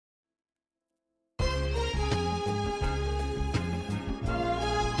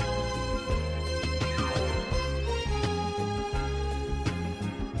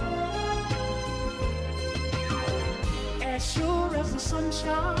as the sun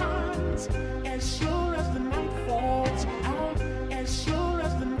shines, as sure as the night falls out, as sure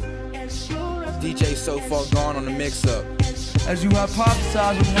as DJ So Far Gone on the mix-up. As you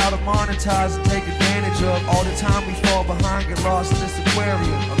hypothesize on how to monetize and take advantage of all the time we fall behind, get lost in this aquarium.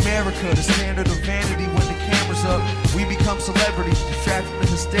 America, the standard of vanity when the camera's up. We become celebrities, distracted from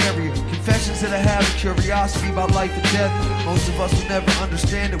hysteria. Confessions that I have a curiosity about life and death. Most of us will never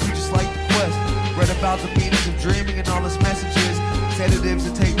understand it, we just like the quest. Read about the meanings of dreaming and all its messages. Sedatives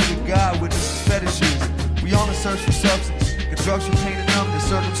that take me to God, witnesses fetishes. We on a search for substance. Drugs for pain and numbness,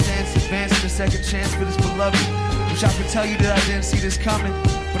 circumstance advancing a second chance for this beloved. Wish I could tell you that I didn't see this coming,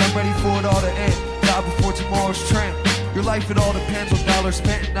 but I'm ready for it all to end. Die before tomorrow's tramp. Your life, it all depends on dollars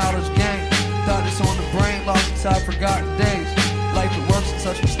spent and knowledge gained. Thought it's on the brain, lost inside forgotten days. Life, it works in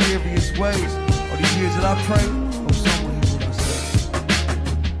such mysterious ways. All these years that I prayed,